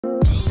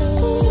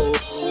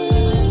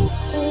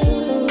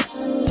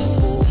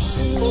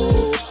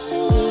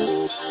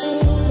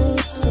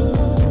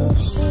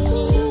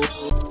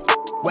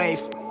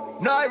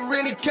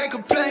really can't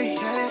complain.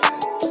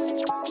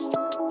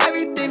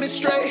 Everything been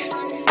straight.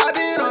 I've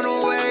been on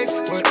the wave.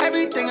 But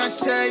everything I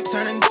say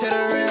turn into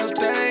the real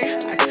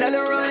thing. I tell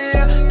her run it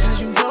up,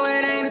 cause you know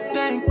it ain't a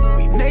thing.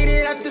 We made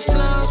it out the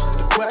slums,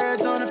 the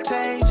words on the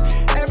page.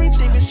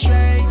 Everything been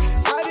straight.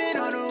 I've been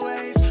on the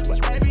wave.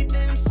 But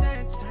everything I'm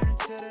saying turn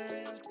into the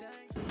real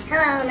thing.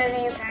 Hello, my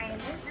name is Ryan.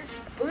 This is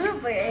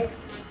Bluebird.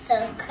 So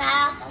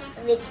clouds,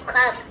 big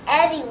clouds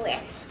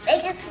everywhere.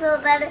 Make us feel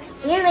better.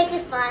 We're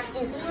making flash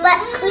juice, but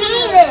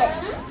creative.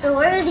 So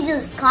we're going to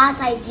use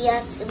God's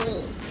idea to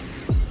me.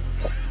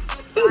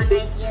 God's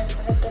idea is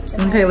going to get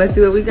to Okay, let's see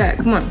what we got.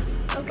 Come on.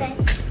 Okay.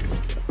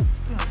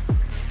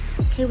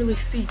 Can't really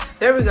see.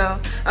 There we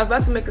go. I was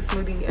about to make a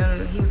smoothie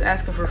and he was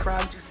asking for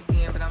frog juice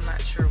again, but I'm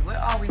not sure what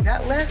all we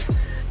got left.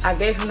 I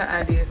gave him the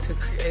idea to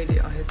create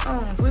it on his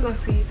own. So we're going to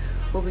see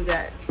what we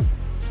got.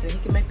 And then he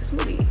can make the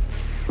smoothie.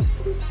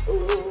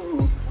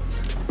 Ooh.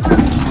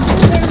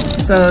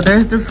 So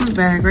there's the fruit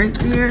bag right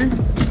there.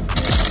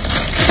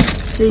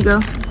 Here you go.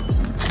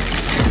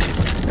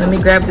 Let me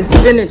grab the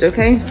spinach,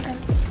 okay?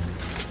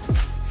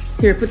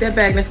 Here, put that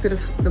bag next to the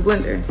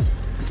blender.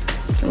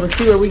 And we'll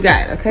see what we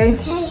got, okay?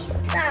 Okay.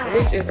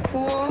 Which is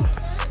cool.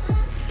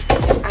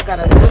 I got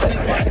a little bit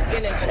more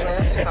spinach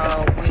left,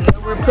 so we know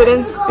we're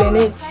putting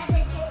spinach.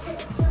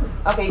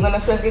 Okay, you're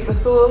gonna first get the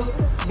stool.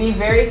 Be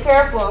very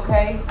careful,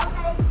 okay?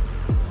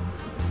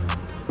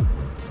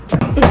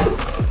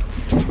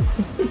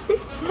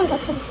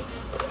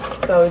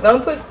 So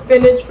don't put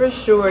spinach for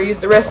sure. Use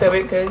the rest of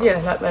it because yeah,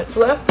 not much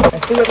left.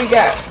 Let's see what we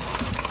got.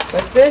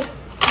 What's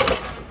this?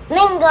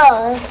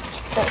 Mangoes.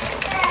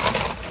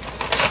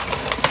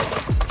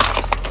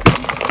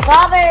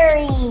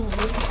 Strawberries.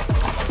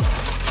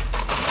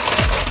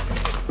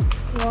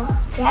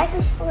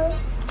 Dragon fruit.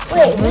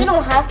 Wait, we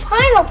don't have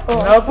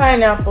pineapples. No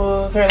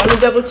pineapples. Here, let me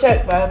double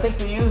check, but I think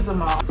we used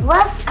them all.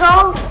 Let's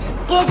go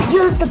get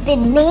you the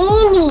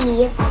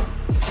bananas.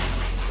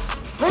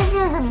 Let's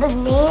use the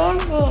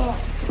bananas.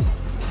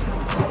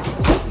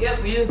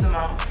 Yep, we used them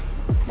all.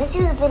 Let's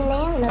use a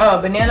banana.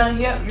 Oh, banana?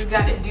 Yep, you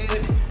got it,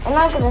 dude. I'm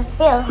not gonna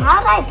feel. How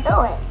did I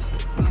do it?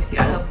 Let me see,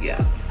 I'll help you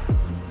out.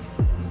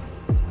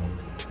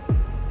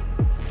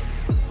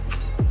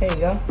 There you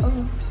go.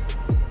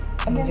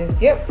 And you just,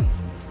 yep.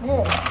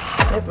 Good.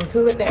 Yep, and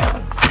pull it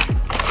down.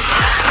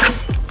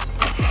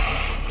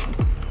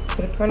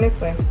 Put it turn this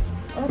way.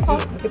 Okay.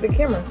 Look at the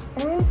camera.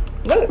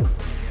 Look.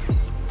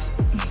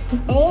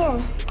 Yeah.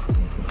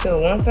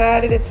 Peel one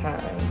side at a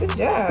time. Good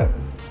job.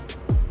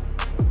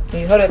 And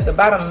you hold it at the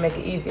bottom and make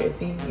it easier.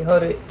 See, you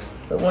hold it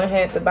with one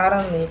hand at the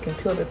bottom and you can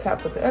peel the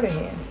top with the other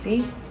hand.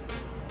 See?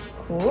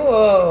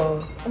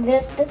 Cool.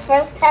 This is the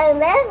first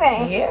time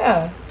ever.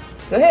 Yeah.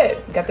 Go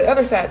ahead. Got the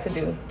other side to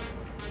do.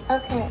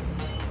 Okay.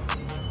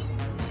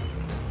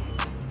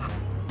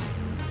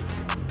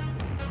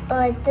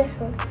 Like this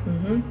one.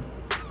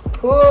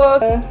 Cool.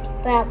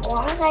 But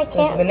why I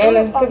can't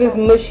Banana, because it's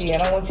mushy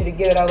and I want you to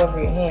get it all over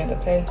your hand,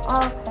 okay?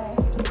 Okay.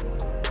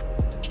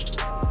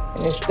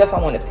 And there's stuff I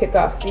want to pick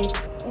off, see?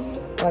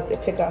 I like to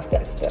pick off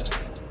that stuff.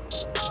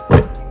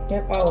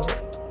 Yep, all of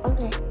it.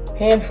 Okay.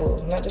 Handful,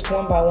 not just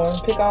one by one.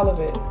 Pick all of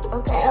it.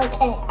 Okay.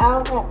 Okay.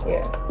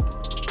 Yeah.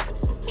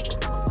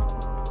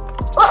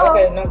 Uh-oh.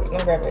 Okay, no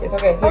grab it. It's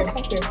okay. Here,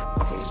 Okay. here.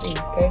 Take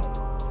these, okay?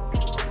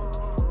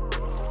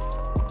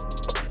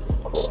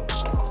 Cool.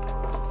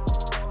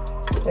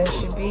 That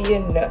should be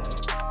enough.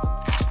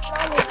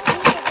 Mommy, see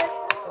this?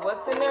 So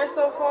what's in there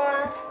so far?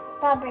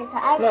 Strawberries.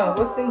 No,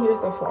 what's in here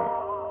so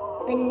far?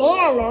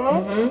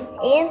 Bananas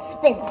and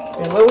spinach.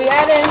 And what we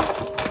adding?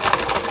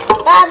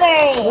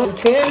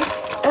 Strawberries. 10?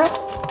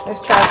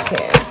 Let's try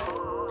 10.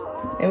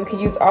 And we can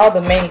use all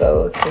the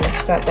mangoes because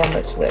it's not that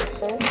much left.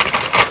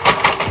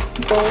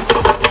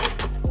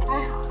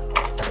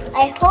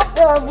 I hope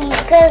it'll be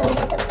good with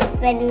the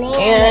banana.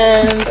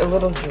 And a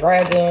little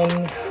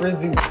dragon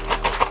frizzy.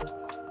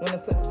 Want to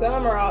put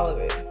some or all of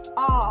it?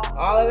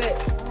 All of it.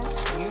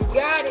 You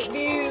got it,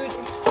 dude. It's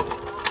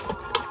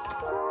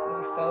gonna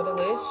be so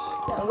delish.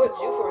 And what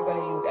juice are we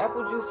gonna use?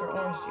 Apple juice or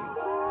orange juice?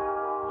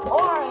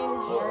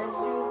 Orange juice.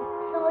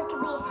 So it can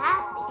be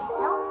happy,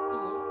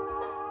 healthy.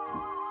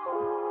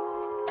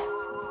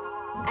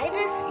 I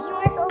just see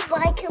myself, but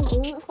I can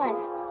move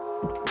myself.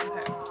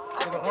 Okay.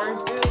 With the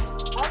orange juice?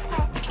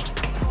 Okay.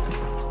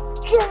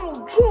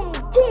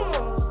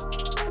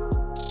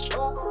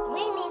 Well,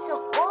 we need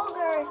some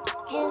older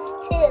juice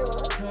too.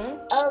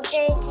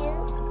 Okay,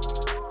 juice.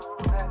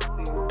 Let's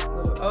see. A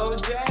little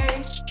OJ.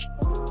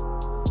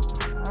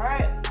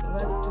 Alright,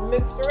 let's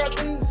mix her up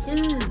and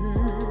see.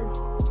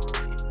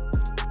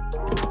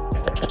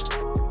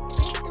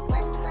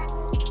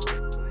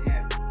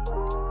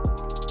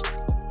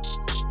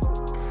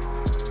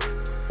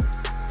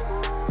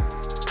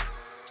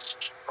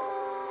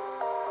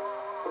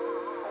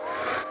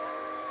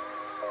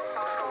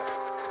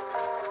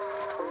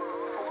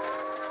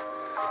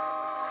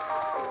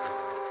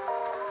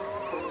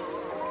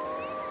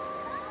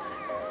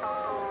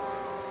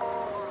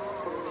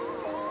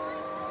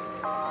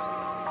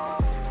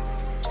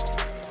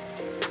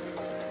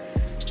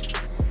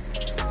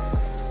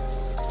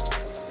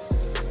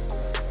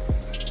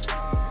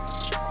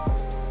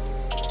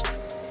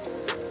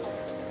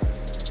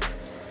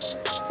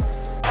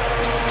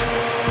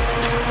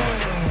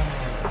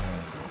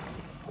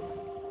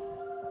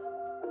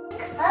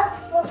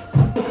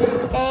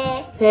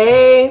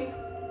 Hey.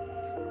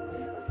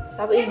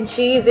 Stop eating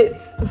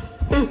Cheez-Its.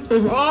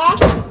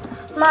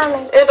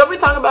 Mommy. And don't be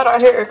talking about our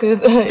hair,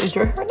 because is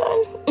your hair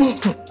done?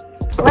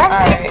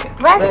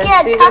 Let's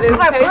get a cup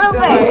for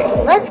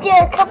Bluebird. Let's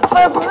get a cup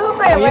for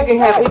Bluebird. You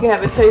can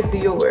have a taste of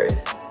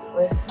yours.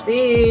 Let's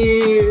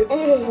see.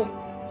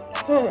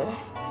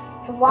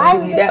 Why I'll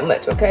give you that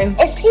much, okay?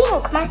 It's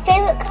pink, my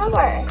favorite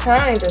color.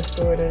 Kinda,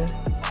 sorta.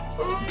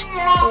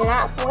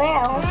 Not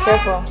well.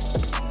 Careful.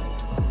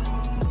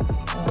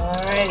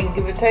 Alright, you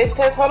give it a taste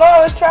test. Hold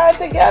on, let's try it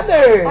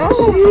together.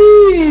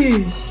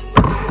 Jeez.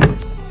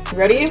 You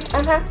ready?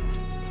 Uh-huh.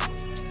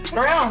 Turn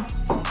around.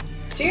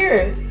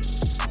 Cheers.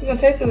 You gonna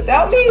taste it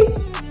without me?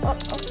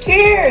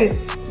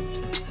 Cheers.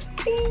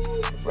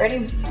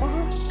 Ready?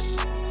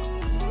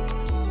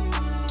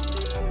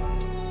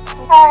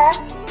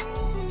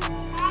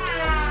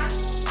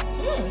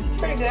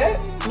 Pretty good.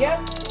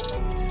 Yeah.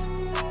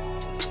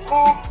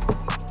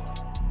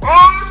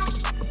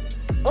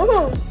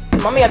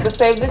 Mommy have to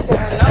save this in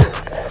her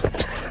notes.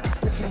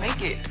 If you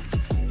make it.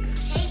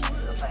 Hey,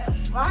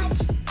 Bluebird, watch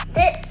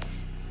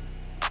this.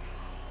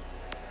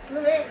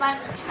 Bluebird's about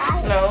to try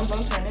it. No,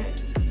 don't turn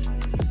it.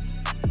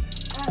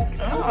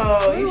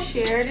 Oh, you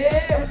shared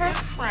it with your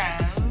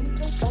friend.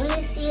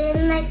 We'll see you in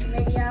the next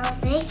video.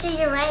 Make sure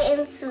you write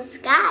and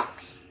subscribe.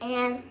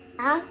 And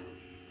bye,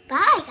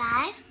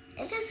 guys.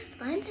 It's just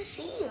fun to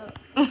see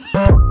you.